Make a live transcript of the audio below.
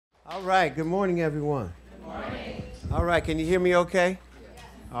All right, good morning, everyone. Good morning. All right, can you hear me okay? Yes.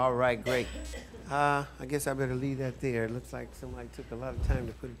 All right, great. I guess I better leave that there. It looks like somebody took a lot of time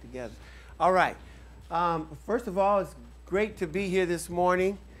to put it together. All right. First of all, it's great to be here this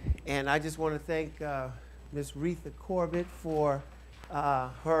morning, and I just want to thank Ms. Retha Corbett for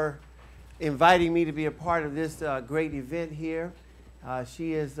her inviting me to be a part of this great event here.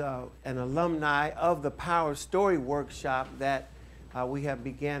 She is an alumni of the Power Story Workshop that we have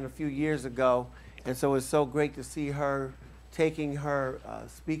began a few years ago, and so it's so great to see her taking her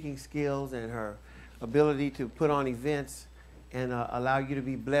speaking skills and her ability to put on events and allow you to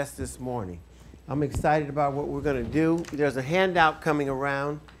be blessed this morning. I'm excited about what we're going to do. There's a handout coming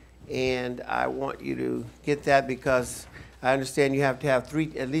around, and I want you to get that because I understand you have to have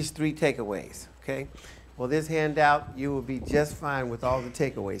at least three takeaways, okay? Well, this handout, you will be just fine with all the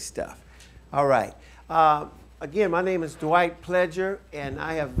takeaway stuff. All right. Again, my name is Dwight Pledger, and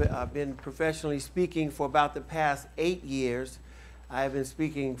I have been professionally speaking for about the past 8 years. I have been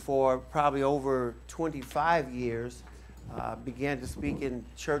speaking for probably over 25 years. Began to speak in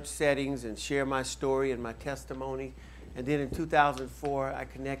church settings and share my story and my testimony. And then in 2004, I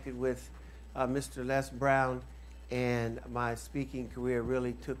connected with Mr. Les Brown, and my speaking career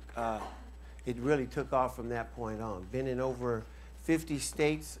really took off from that point on. Been in over 50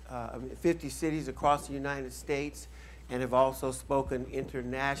 states, 50 cities across the United States, and have also spoken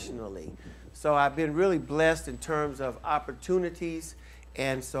internationally. So I've been really blessed in terms of opportunities,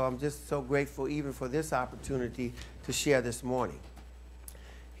 and so I'm just so grateful even for this opportunity to share this morning.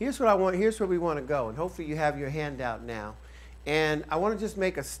 Here's what I want, here's where we want to go, and hopefully you have your handout now. And I want to just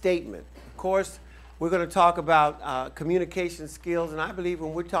make a statement. Of course, we're going to talk about communication skills, and I believe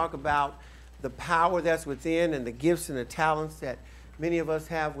when we talk about the power that's within and the gifts and the talents that many of us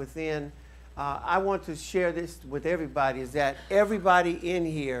have within, I want to share this with everybody, is that everybody in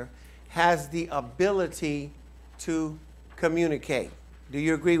here has the ability to communicate. Do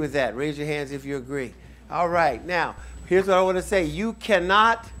you agree with that? Raise your hands if you agree. All right. Now, here's what I want to say. You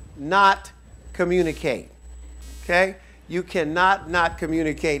cannot not communicate. Okay? You cannot not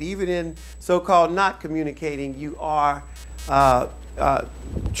communicate. Even in so-called not communicating, you are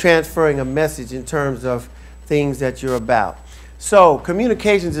transferring a message in terms of things that you're about. So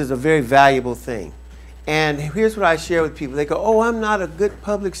communications is a very valuable thing. And here's what I share with people. They go, oh, I'm not a good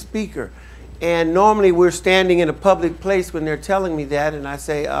public speaker. And normally we're standing in a public place when they're telling me that, and I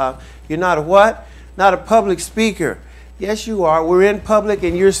say, you're not a what? Not a public speaker. Yes, you are. We're in public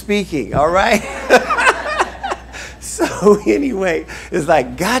and you're speaking, all right? So anyway, it's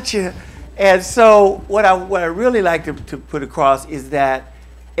like, gotcha. And so what I really like to put across is that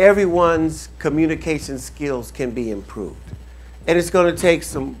everyone's communication skills can be improved. And it's going to take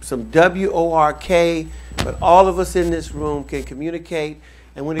some WORK, but all of us in this room can communicate.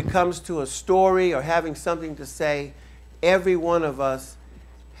 And when it comes to a story or having something to say, every one of us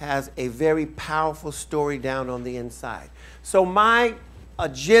has a very powerful story down on the inside. So my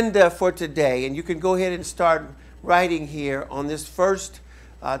agenda for today, and you can go ahead and start writing here on this first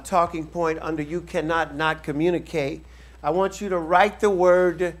talking point under you cannot not communicate, I want you to write the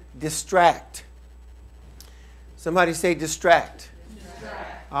word distract. Somebody say distract.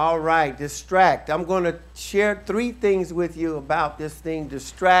 Distract. All right, distract. I'm going to share 3 things with you about this thing,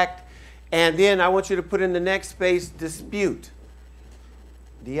 distract, and then I want you to put in the next space, dispute.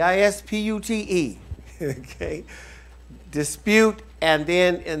 D-I-S-P-U-T-E. Okay? Dispute, and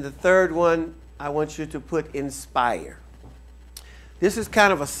then in the third one, I want you to put inspire. This is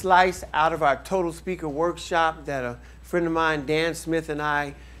kind of a slice out of our Total Speaker Workshop that a friend of mine, Dan Smith, and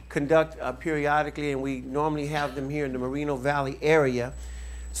I conduct periodically, and we normally have them here in the Moreno Valley area.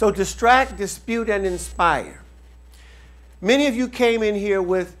 So distract, dispute, and inspire. Many of you came in here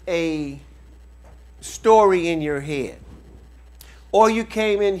with a story in your head, or you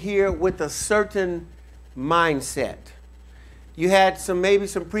came in here with a certain mindset. You had maybe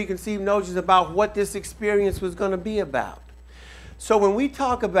some preconceived notions about what this experience was going to be about. So when we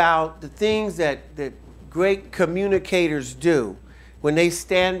talk about the things that great communicators do when they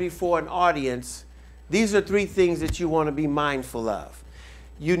stand before an audience, these are 3 things that you want to be mindful of.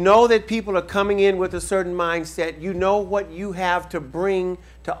 You know that people are coming in with a certain mindset. You know what you have to bring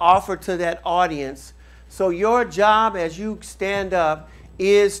to offer to that audience. So your job as you stand up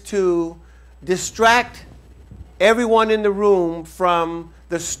is to distract everyone in the room from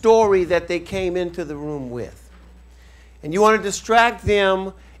the story that they came into the room with. And you want to distract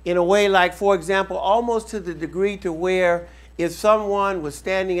them in a way like, for example, almost to the degree to where if someone was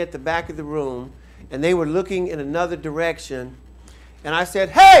standing at the back of the room and they were looking in another direction, and I said,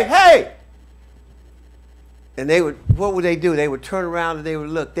 hey, hey, And what would they do? They would turn around and they would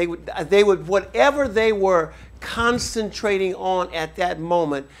look. They would, whatever they were concentrating on at that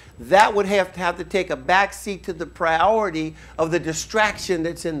moment, that would have to take a back seat to the priority of the distraction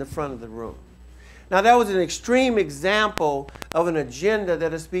that's in the front of the room. Now, that was an extreme example of an agenda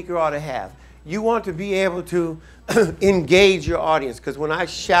that a speaker ought to have. You want to be able to engage your audience, because when I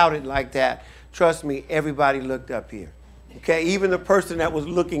shouted like that, trust me, everybody looked up here. Okay, even the person that was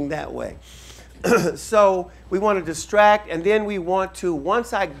looking that way. So we want to distract, and then we want to,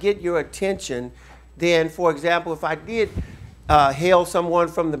 once I get your attention, then, for example, if I did hail someone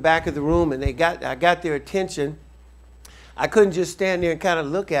from the back of the room and I got their attention, I couldn't just stand there and kind of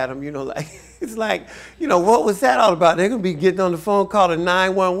look at them, you know, like, it's like, you know, what was that all about? They're going to be getting on the phone calling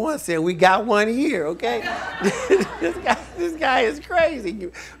 911 saying, we got one here, okay? This guy is crazy.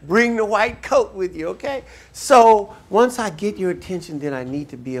 You bring the white coat with you, okay? So once I get your attention, then I need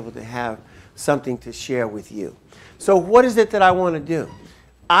to be able to have something to share with you. So what is it that I want to do?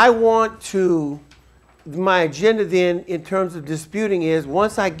 I want to, my agenda then in terms of disputing is,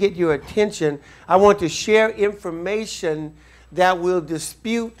 once I get your attention, I want to share information that will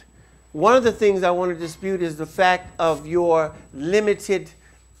dispute. One of the things I want to dispute is the fact of your limitations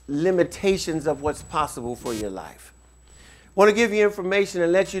of what's possible for your life. I want to give you information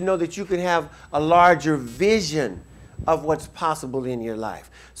and let you know that you can have a larger vision of what's possible in your life.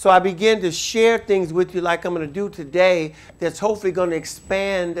 So I begin to share things with you like I'm going to do today that's hopefully going to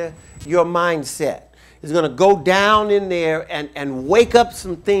expand your mindset. It's going to go down in there and wake up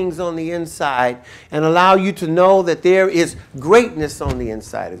some things on the inside and allow you to know that there is greatness on the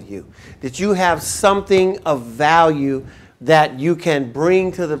inside of you, that you have something of value that you can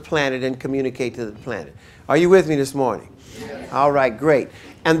bring to the planet and communicate to the planet. Are you with me this morning? Yes. All right, great.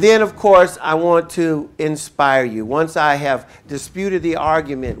 And then, of course, I want to inspire you. Once I have disputed the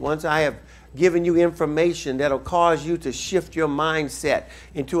argument, once I have given you information that'll cause you to shift your mindset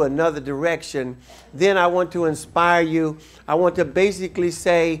into another direction, then I want to inspire you. I want to basically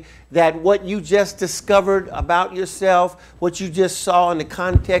say that what you just discovered about yourself, what you just saw in the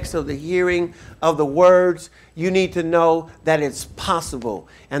context of the hearing of the words, you need to know that it's possible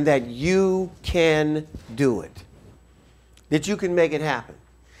and that you can do it, that you can make it happen.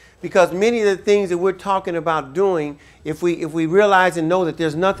 Because many of the things that we're talking about doing, if we realize and know that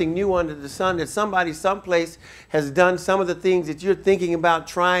there's nothing new under the sun, that somebody someplace has done some of the things that you're thinking about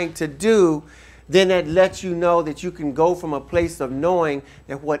trying to do, then that lets you know that you can go from a place of knowing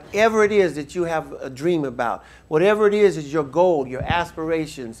that whatever it is that you have a dream about, whatever it is your goal, your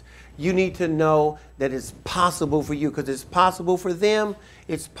aspirations, you need to know that it's possible for you, because it's possible for them,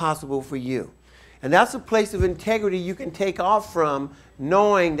 it's possible for you. And that's a place of integrity you can take off from,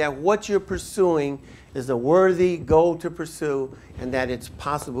 knowing that what you're pursuing is a worthy goal to pursue and that it's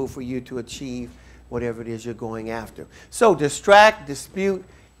possible for you to achieve whatever it is you're going after. So distract, dispute,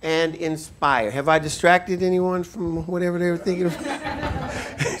 and inspire. Have I distracted anyone from whatever they were thinking of?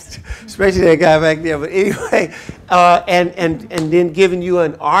 Especially that guy back there. But anyway, and then giving you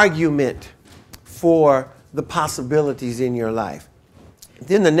an argument for the possibilities in your life.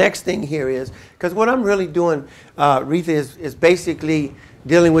 Then the next thing here is, because what I'm really doing, Retha, is basically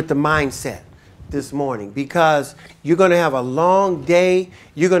dealing with the mindset this morning, because you're going to have a long day.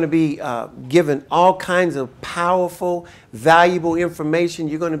 You're going to be given all kinds of powerful, valuable information.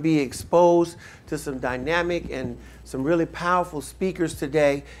 You're going to be exposed to some dynamic and some really powerful speakers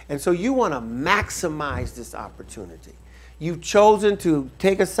today. And so you want to maximize this opportunity. You've chosen to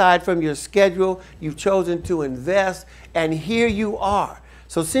take aside from your schedule. You've chosen to invest. And here you are.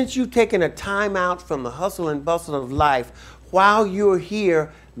 So since you've taken a time out from the hustle and bustle of life, while you're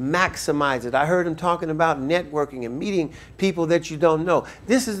here, maximize it. I heard him talking about networking and meeting people that you don't know.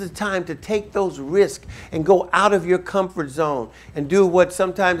 This is the time to take those risks and go out of your comfort zone and do what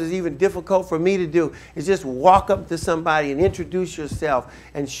sometimes is even difficult for me to do, is just walk up to somebody and introduce yourself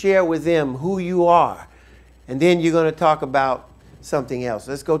and share with them who you are. And then you're going to talk about something else.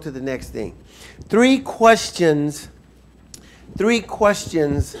 Let's go to the next thing. Three questions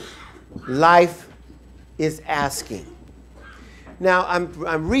life is asking. Now, I'm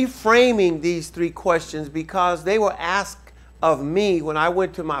reframing these three questions because they were asked of me when I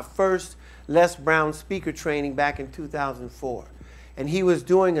went to my first Les Brown speaker training back in 2004. And he was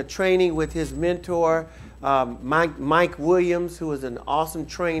doing a training with his mentor, Mike Williams, who is an awesome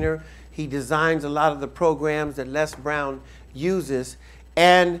trainer. He designs a lot of the programs that Les Brown uses.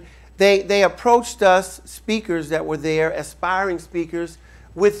 And they approached us, speakers that were there, aspiring speakers,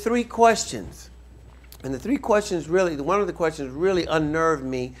 with three questions. And the three questions really, one of the questions really unnerved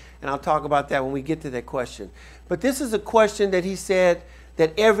me, and I'll talk about that when we get to that question. But this is a question that he said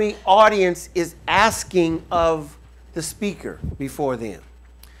that every audience is asking of the speaker before them.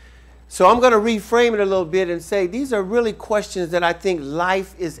 So I'm going to reframe it a little bit and say these are really questions that I think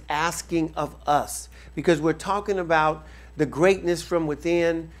life is asking of us, because we're talking about the greatness from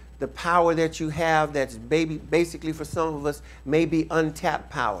within, the power that you have that's basically for some of us maybe untapped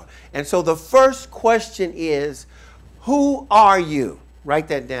power. And so the first question is, who are you? Write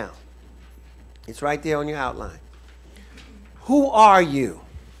that down. It's right there on your outline. Who are you?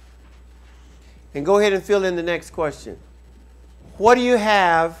 And go ahead and fill in the next question. What do you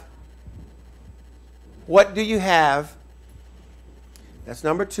have? What do you have? That's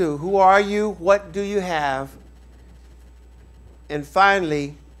number 2. Who are you? What do you have? And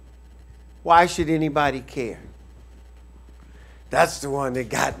finally, why should anybody care? That's the one that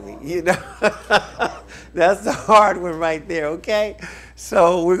got me, you know. That's the hard one right there, okay?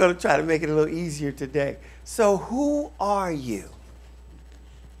 So we're going to try to make it a little easier today. So who are you?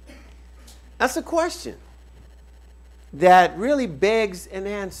 That's a question that really begs an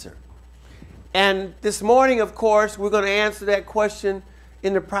answer. And this morning, of course, we're going to answer that question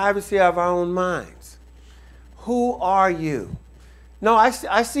in the privacy of our own minds. Who are you? No, I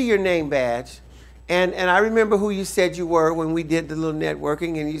see your name badge. And I remember who you said you were when we did the little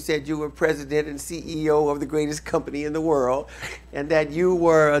networking, and you said you were president and CEO of the greatest company in the world, and that you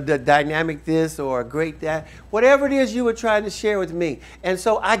were the dynamic this or a great that, whatever it is you were trying to share with me. And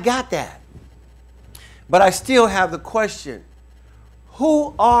so I got that. But I still have the question,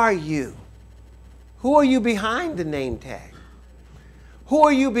 who are you? Who are you behind the name tag? Who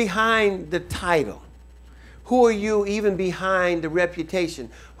are you behind the title? Who are you even behind the reputation?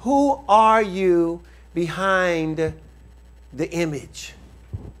 Who are you behind the image,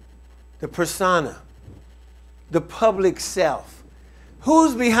 the persona, the public self?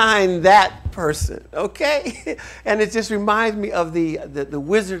 Who's behind that person, okay? And it just reminds me of the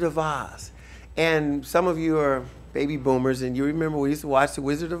Wizard of Oz. And some of you are baby boomers, and you remember we used to watch the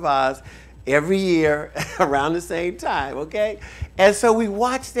Wizard of Oz every year around the same time, okay? And so we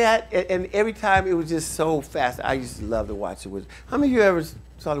watched that, and every time it was just so fast. I used to love to watch the Wizard. How many of you ever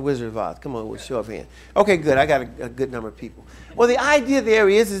saw the Wizard of Oz? Come on, show of hands. Okay, good. I got a good number of people. Well, the idea there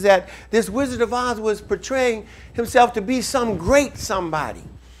is that this Wizard of Oz was portraying himself to be some great somebody.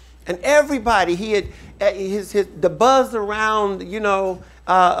 And everybody, he had the buzz around, you know,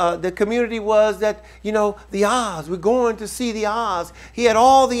 the community was that, you know, the Oz, we're going to see the Oz. He had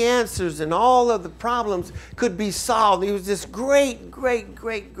all the answers, and all of the problems could be solved. He was this great.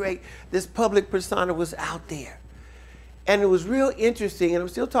 This public persona was out there. And it was real interesting, and I'm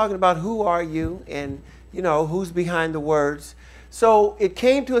still talking about who are you and, you know, who's behind the words. So it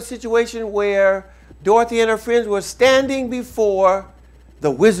came to a situation where Dorothy and her friends were standing before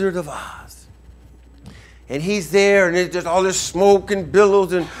the Wizard of Oz. And he's there, and there's just all this smoke and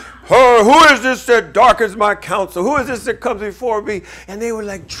billows, and who is this that darkens my counsel? Who is this that comes before me? And they were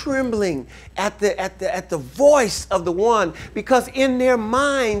like trembling at the voice of the one, because in their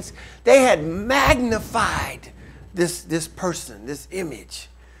minds they had magnified this person, this image.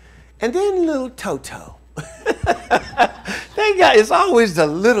 And then little Toto. Thank God, it's always the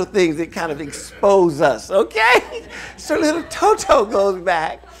little things that kind of expose us, okay? So little Toto goes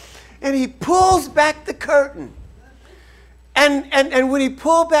back, and he pulls back the curtain. And when he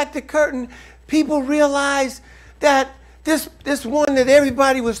pulled back the curtain, people realized that this one that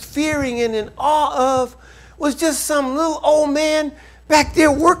everybody was fearing and in awe of was just some little old man back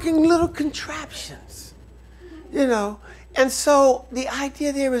there working little contraptions, you know. And so the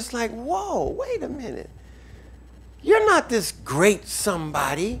idea there is like, whoa, wait a minute. You're not this great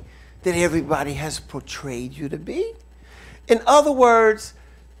somebody that everybody has portrayed you to be. In other words,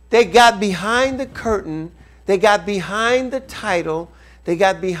 they got behind the curtain, they got behind the title, they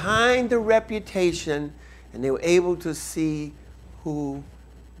got behind the reputation, and they were able to see who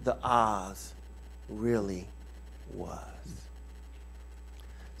the Oz really was.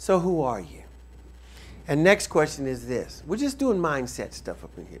 So who are you? And next question is this. We're just doing mindset stuff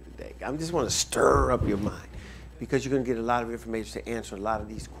up in here today. I just want to stir up your mind, because you're going to get a lot of information to answer a lot of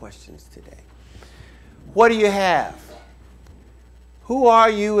these questions today. What do you have? Who are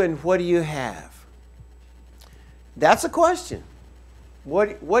you and what do you have? That's a question.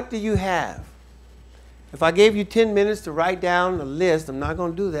 What do you have? If I gave you 10 minutes to write down a list, I'm not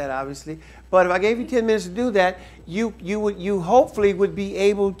going to do that, obviously, but if I gave you 10 minutes to do that, you hopefully would be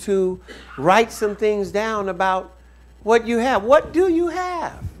able to write some things down about what you have. What do you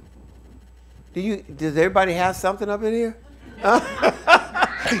have? Does everybody have something up in here?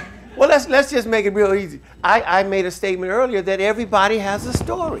 Well, let's just make it real easy. I made a statement earlier that everybody has a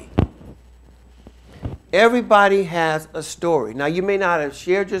story. Everybody has a story. Now, you may not have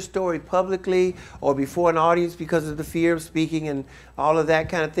shared your story publicly or before an audience because of the fear of speaking and all of that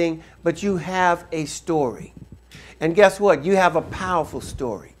kind of thing, but you have a story. And guess what? You have a powerful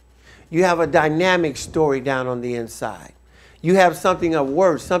story. You have a dynamic story down on the inside. You have something of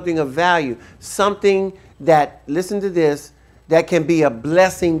worth, something of value, something that, listen to this, that can be a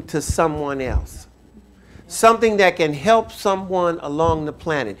blessing to someone else. Something that can help someone along the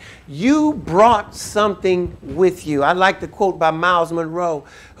planet. You brought something with you. I like the quote by Miles Monroe,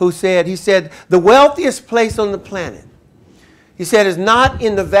 who said, he said, the wealthiest place on the planet, he said, is not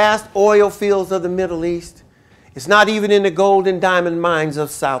in the vast oil fields of the Middle East. It's not even in the gold and diamond mines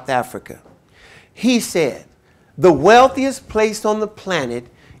of South Africa. He said, the wealthiest place on the planet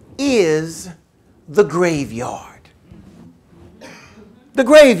is the graveyard. The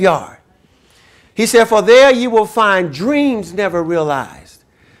graveyard. He said, for there you will find dreams never realized,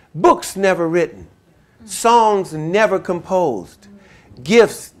 books never written, songs never composed,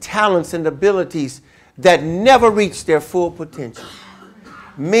 gifts, talents, and abilities that never reached their full potential.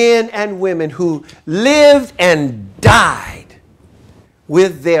 Men and women who lived and died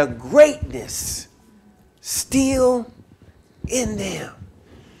with their greatness still in them.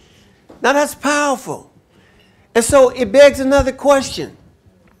 Now that's powerful. And so it begs another question.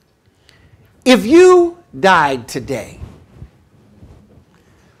 If you died today,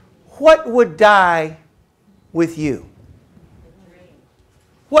 what would die with you?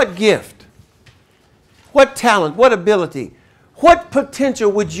 What gift? What talent? What ability? What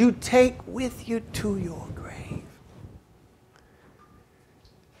potential would you take with you to your grave?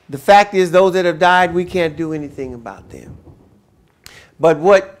 The fact is, those that have died, we can't do anything about them. But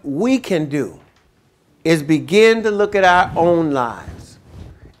what we can do is begin to look at our own lives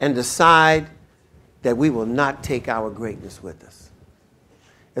and decide that we will not take our greatness with us.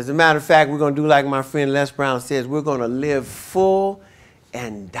 As a matter of fact, we're going to do like my friend Les Brown says, we're going to live full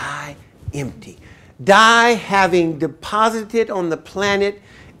and die empty. Die having deposited on the planet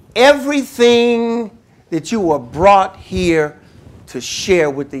everything that you were brought here to share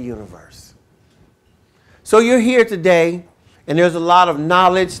with the universe. So you're here today, and there's a lot of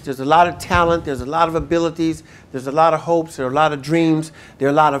knowledge, there's a lot of talent, there's a lot of abilities, there's a lot of hopes, there are a lot of dreams, there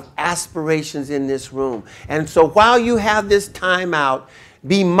are a lot of aspirations in this room. And so while you have this time out,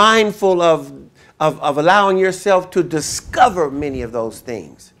 be mindful of allowing yourself to discover many of those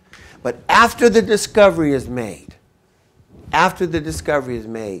things. But after the discovery is made,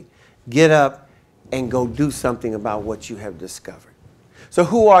 get up and go do something about what you have discovered. So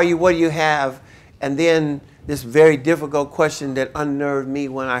who are you? What do you have? And then this very difficult question that unnerved me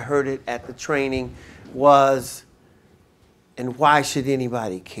when I heard it at the training was, and why should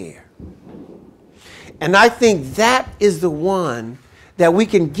anybody care? And I think that is the one that we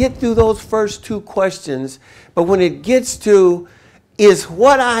can get through those first two questions, but when it gets to, is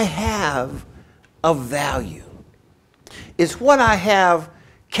what I have of value? Is what I have,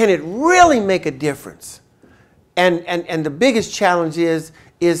 can it really make a difference? And the biggest challenge is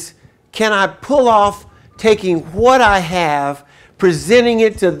can I pull off taking what I have, presenting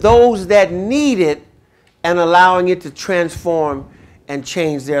it to those that need it, and allowing it to transform and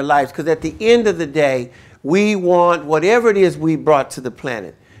change their lives? Because at the end of the day, we want whatever it is we brought to the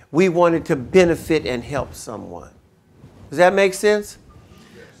planet, we want it to benefit and help someone. Does that make sense?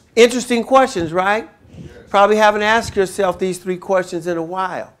 Yes. Interesting questions, right? Yes. Probably haven't asked yourself these three questions in a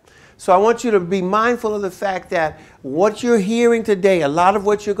while. So I want you to be mindful of the fact that what you're hearing today, a lot of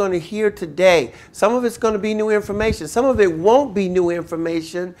what you're going to hear today, some of it's going to be new information. Some of it won't be new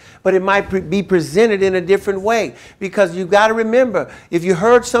information, but it might be presented in a different way. Because you've got to remember, if you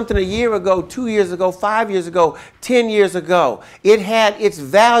heard something a year ago, 2 years ago, 5 years ago, 10 years ago, it had its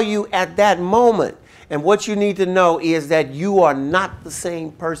value at that moment. And what you need to know is that you are not the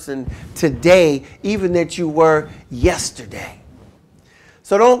same person today, even that you were yesterday.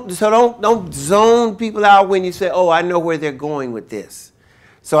 So don't zone people out when you say, oh, I know where they're going with this.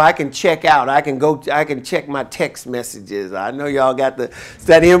 So I can check out. I can check my text messages. I know y'all got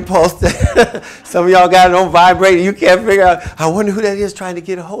that impulse. Some of y'all got it on vibrate. You can't figure out, I wonder who that is trying to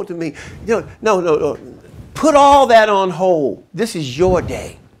get a hold of me. No. Put all that on hold. This is your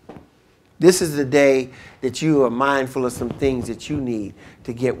day. This is the day that you are mindful of some things that you need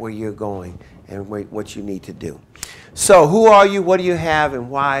to get where you're going and what you need to do. So who are you, what do you have, and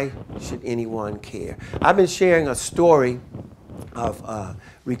why should anyone care? I've been sharing a story of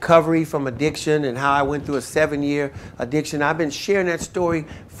recovery from addiction and how I went through a 7-year addiction. I've been sharing that story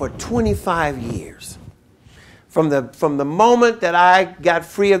for 25 years. From the moment that I got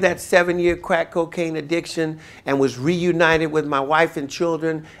free of that 7-year crack cocaine addiction and was reunited with my wife and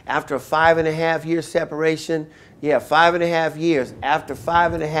children after a 5.5-year separation. Yeah, 5.5 years. After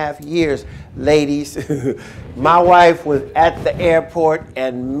 5.5 years, ladies, my wife was at the airport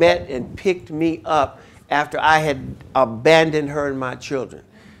and met and picked me up after I had abandoned her and my children.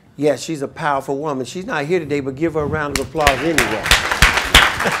 Yeah, she's a powerful woman. She's not here today, but give her a round of applause anyway.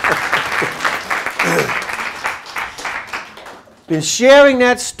 Been sharing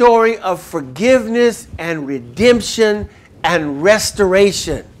that story of forgiveness and redemption and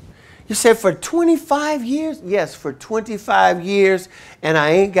restoration. You said for 25 years? Yes, for 25 years, and I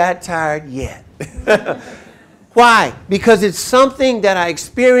ain't got tired yet. Why? Because it's something that I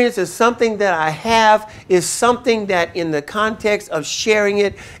experience, it's something that I have, is something that in the context of sharing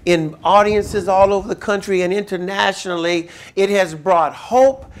it in audiences all over the country and internationally, it has brought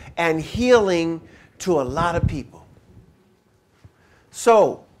hope and healing to a lot of people.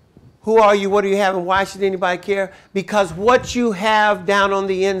 So, who are you? What do you have? And why should anybody care? Because what you have down on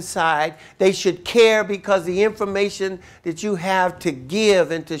the inside, they should care because the information that you have to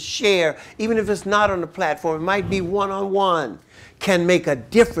give and to share, even if it's not on the platform, it might be one-on-one, can make a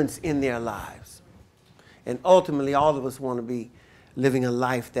difference in their lives. And ultimately, all of us want to be living a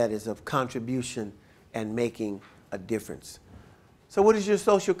life that is of contribution and making a difference. So what is your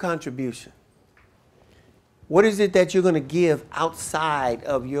social contribution? What is it that you're going to give outside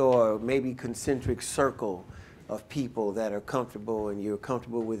of your maybe concentric circle of people that are comfortable and you're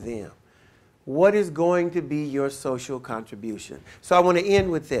comfortable with them? What is going to be your social contribution? So I want to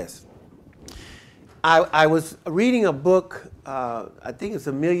end with this. I was reading a book, I think it's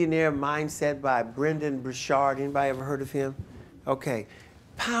A Millionaire Mindset by Brendan Burchard. Anybody ever heard of him? Okay.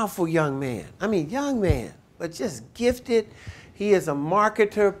 Powerful young man. I mean, young man, but just gifted. He is a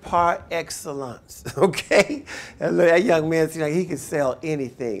marketer par excellence, okay? And look, that young man seems like he could sell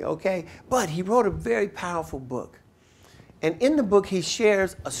anything, okay? But he wrote a very powerful book. And in the book, he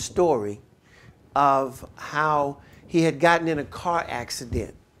shares a story of how he had gotten in a car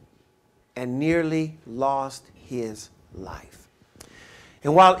accident and nearly lost his life.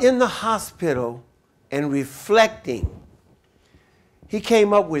 And while in the hospital and reflecting, he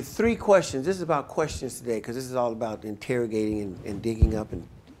came up with 3 questions. This is about questions today because this is all about interrogating and digging up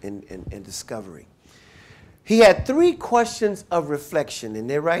and discovery. He had 3 questions of reflection, and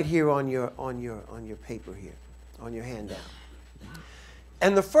they're right here on your paper here, on your handout.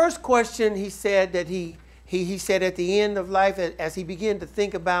 And the first question he said that he said at the end of life, as he began to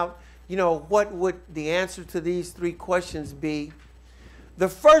think about, you know, what would the answer to these 3 questions be? The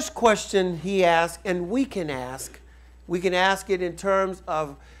first question he asked, and we can ask it in terms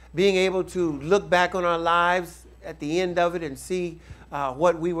of being able to look back on our lives at the end of it and see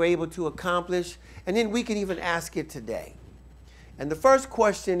what we were able to accomplish. And then we can even ask it today. And the first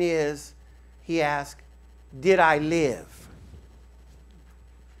question is, he asked, did I live?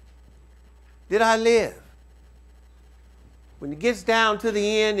 Did I live? When it gets down to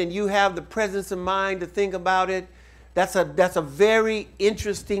the end and you have the presence of mind to think about it, that's a very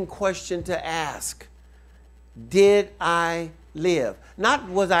interesting question to ask. Did I live? Not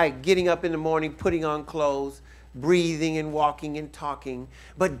was I getting up in the morning, putting on clothes, breathing and walking and talking,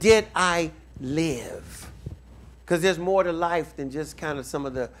 but did I live? Because there's more to life than just kind of some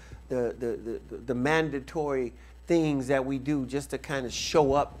of the mandatory things that we do just to kind of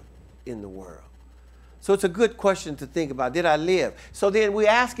show up in the world. So it's a good question to think about. Did I live? So then we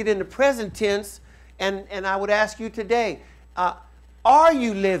ask it in the present tense, and I would ask you today, are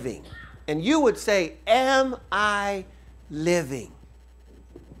you living? And you would say, am I living?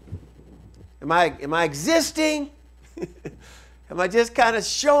 Am I existing? Am I just kind of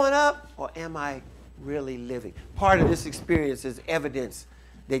showing up? Or am I really living? Part of this experience is evidence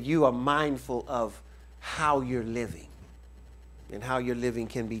that you are mindful of how you're living and how your living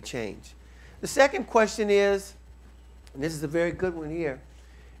can be changed. The second question is, and this is a very good one here,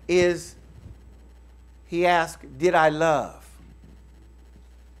 is he asked, did I love?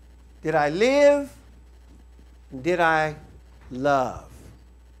 Did I live? Did I love?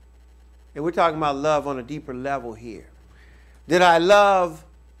 And we're talking about love on a deeper level here. Did I love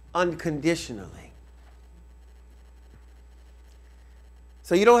unconditionally?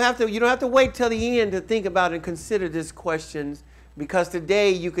 So you don't have to wait till the end to think about and consider these questions, because today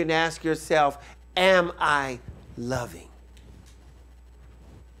you can ask yourself, am I loving?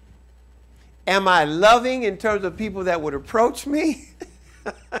 Am I loving in terms of people that would approach me?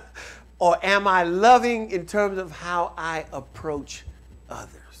 Or am I loving in terms of how I approach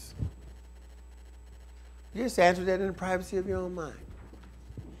others? You just answer that in the privacy of your own mind.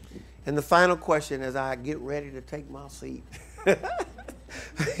 And the final question as I get ready to take my seat,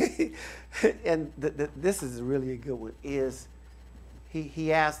 and this is really a good one, is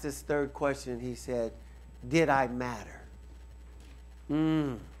he asked this third question. He said, did I matter?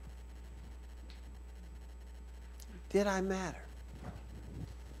 Did I matter?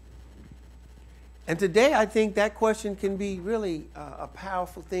 And today I think that question can be really a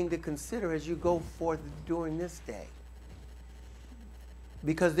powerful thing to consider as you go forth during this day.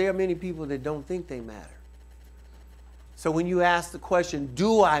 Because there are many people that don't think they matter. So when you ask the question,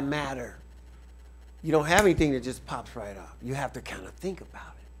 do I matter? You don't have anything that just pops right up. You have to kind of think about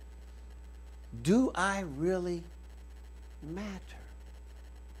it. Do I really matter?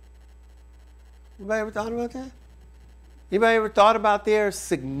 Anybody ever thought about that? Anybody ever thought about their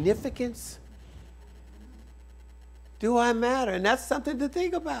significance? Do I matter? And that's something to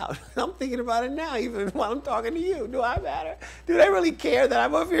think about. I'm thinking about it now, even while I'm talking to you. Do I matter? Do they really care that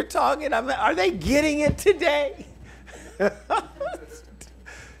I'm over here talking? Are they getting it today?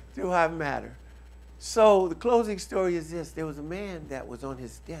 Do I matter? So the closing story is this. There was a man that was on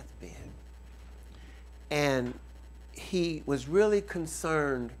his deathbed. And he was really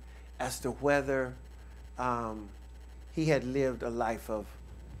concerned as to whether he had lived a life of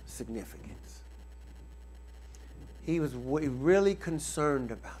significance. He was really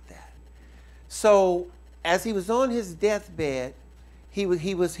concerned about that. So as he was on his deathbed, he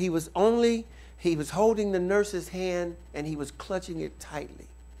was holding the nurse's hand and he was clutching it tightly.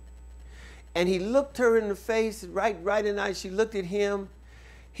 And he looked her in the face, right in the eye. She looked at him.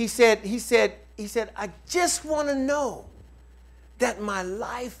 He said, I just want to know that my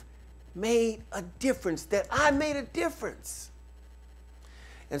life made a difference, that I made a difference.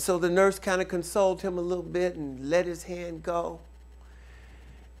 And so the nurse kind of consoled him a little bit and let his hand go.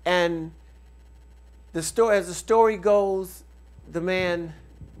 And as the story goes, the man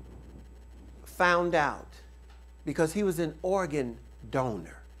found out, because he was an organ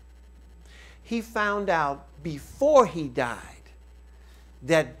donor. He found out before he died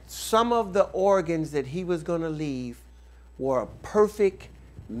that some of the organs that he was going to leave were a perfect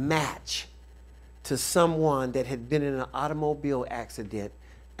match to someone that had been in an automobile accident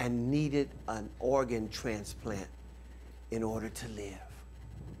and needed an organ transplant in order to live.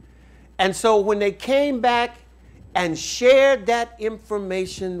 And so when they came back and shared that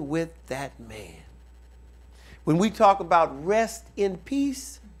information with that man, when we talk about rest in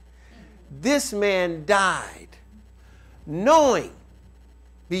peace, this man died knowing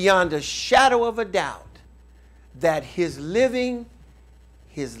beyond a shadow of a doubt that his living,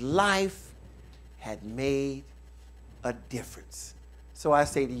 his life had made a difference. So I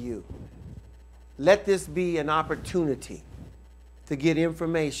say to you, let this be an opportunity to get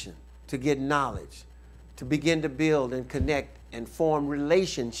information, to get knowledge, to begin to build and connect and form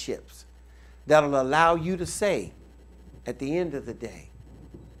relationships that'll allow you to say at the end of the day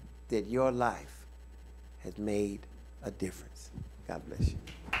that your life has made a difference. God bless you.